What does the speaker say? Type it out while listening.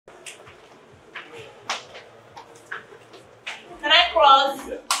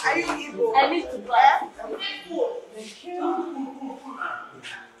Because are you Igbo? I need to buy. Thank you.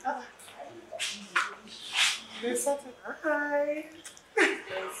 Hi.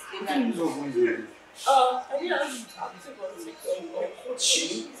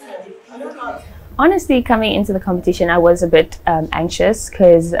 Honestly, coming into the competition, I was a bit anxious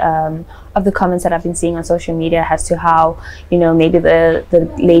because of the comments that I've been seeing on social media as to how, you know, maybe the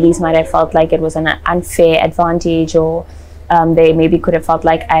ladies might have felt like it was an unfair advantage, or they maybe could have felt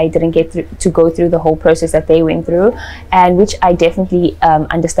like I didn't get to go through the whole process that they went through, and which I definitely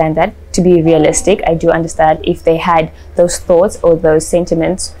understand that. To be realistic, I do understand if they had those thoughts or those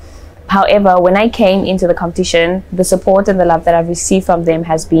sentiments. However, when I came into the competition, the support and the love that I've received from them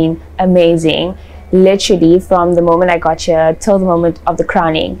has been amazing. Literally, from the moment I got here till the moment of the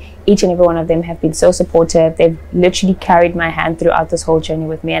crowning, each and every one of them have been so supportive. They've literally carried my hand throughout this whole journey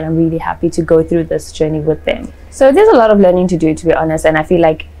with me, and I'm really happy to go through this journey with them. So there's a lot of learning to do, to be honest, and I feel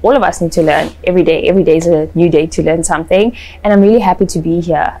like all of us need to learn every day. Every day is a new day to learn something, and I'm really happy to be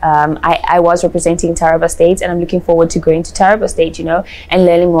here. I was representing Taraba State, and I'm looking forward to going to Taraba State, you know, and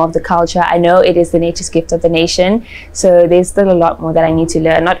learning more of the culture. I know it is the nature's gift of the nation, so there's still a lot more that I need to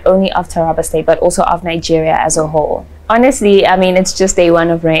learn, not only of Taraba State, but also of Nigeria as a whole. Honestly, I mean, it's just day one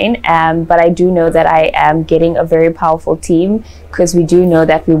of rain, but I do know that I am getting a very powerful team, because we do know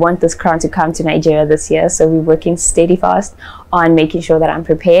that we want this crown to come to Nigeria this year. So we're working steady fast on making sure that I'm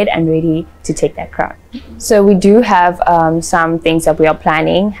prepared and ready to take that crown. So we do have some things that we are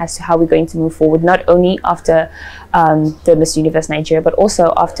planning as to how we're going to move forward, not only after the Miss Universe Nigeria, but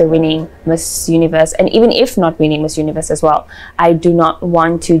also after winning Miss Universe, and even if not winning Miss Universe as well. I do not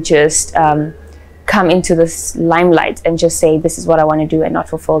want to just come into this limelight and just say this is what I want to do and not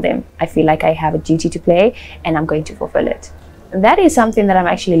fulfill them. I feel like I have a duty to play, and I'm going to fulfill it. That is something that I'm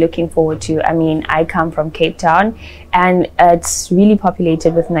actually looking forward to. I mean, I come from Cape Town, and it's really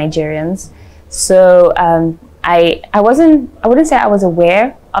populated with Nigerians. So I wouldn't say I was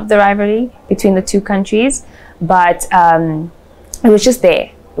aware of the rivalry between the two countries, but it was just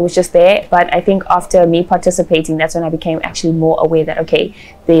there. It was just there. But I think after me participating, that's when I became actually more aware that, okay,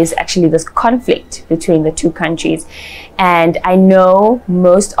 there's actually this conflict between the two countries. And I know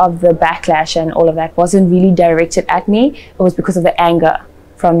most of the backlash and all of that wasn't really directed at me. It was because of the anger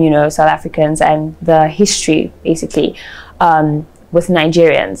from, you know, South Africans and the history, basically, with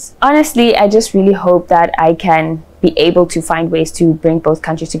Nigerians. Honestly, I just really hope that I can be able to find ways to bring both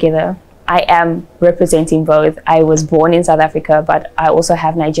countries together. I am representing both. I was born in South Africa, but I also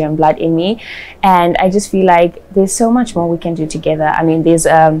have Nigerian blood in me. And I just feel like there's so much more we can do together. I mean, there's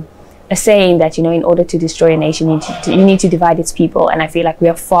a saying that, you know, in order to destroy a nation, you need to divide its people. And I feel like we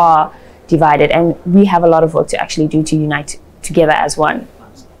are far divided, and we have a lot of work to actually do to unite together as one.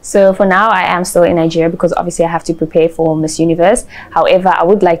 So for now, I am still in Nigeria because obviously I have to prepare for Miss Universe. However, I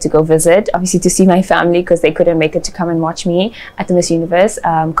would like to go visit, obviously to see my family, because they couldn't make it to come and watch me at the Miss Universe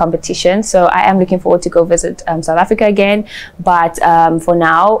competition. So I am looking forward to go visit South Africa again. But for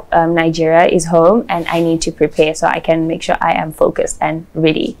now, Nigeria is home, and I need to prepare so I can make sure I am focused and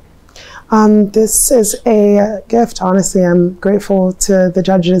ready. This is a gift. Honestly, I'm grateful to the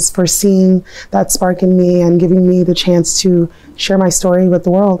judges for seeing that spark in me and giving me the chance to share my story with the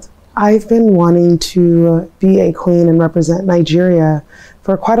world. I've been wanting to be a queen and represent Nigeria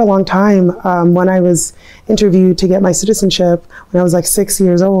for quite a long time. When I was interviewed to get my citizenship when I was like 6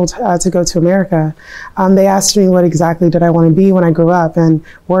 years old to go to America, they asked me what exactly did I want to be when I grew up, and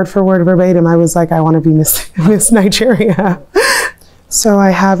word for word verbatim, I was like, I want to be Miss Nigeria. So I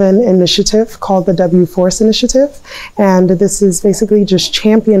have an initiative called the W Force Initiative, and this is basically just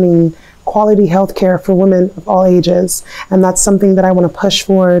championing quality healthcare for women of all ages. And that's something that I want to push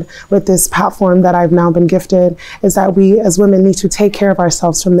forward with this platform that I've now been gifted, is that we as women need to take care of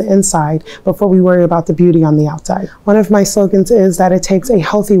ourselves from the inside before we worry about the beauty on the outside. One of my slogans is that it takes a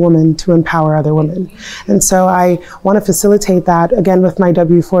healthy woman to empower other women. And so I want to facilitate that again with my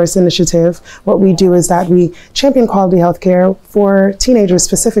W Force Initiative. What we do is that we champion quality healthcare for teenagers.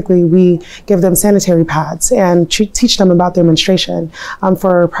 Specifically, we give them sanitary pads and teach them about their menstruation.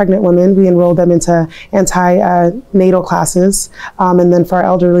 For pregnant women, we enroll them into anti-natal classes. And then for our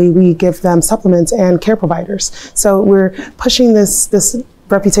elderly, we give them supplements and care providers. So we're pushing this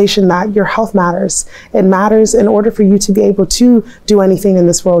reputation that your health matters. It matters. In order for you to be able to do anything in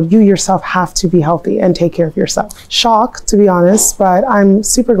this world, you yourself have to be healthy and take care of yourself. Shocked, to be honest, but I'm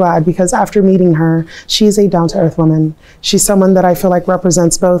super glad because after meeting her, she's a down-to-earth woman. She's someone that I feel like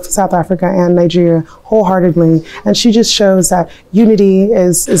represents both South Africa and Nigeria wholeheartedly. And she just shows that unity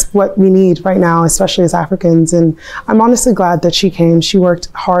is what we need right now, especially as Africans. And I'm honestly glad that she came. She worked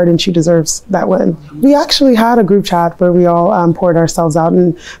hard and she deserves that win. We actually had a group chat where we all poured ourselves out.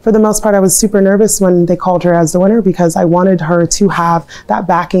 And for the most part, I was super nervous when they called her as the winner because I wanted her to have that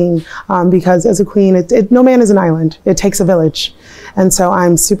backing because as a queen, no man is an island. It takes a village. And so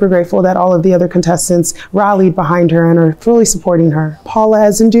I'm super grateful that all of the other contestants rallied behind her and are fully supporting her. Paula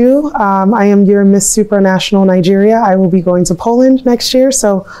Ezendu, I am your Miss Supranational Nigeria. I will be going to Poland next year.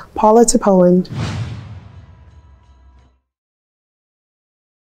 So Paula to Poland.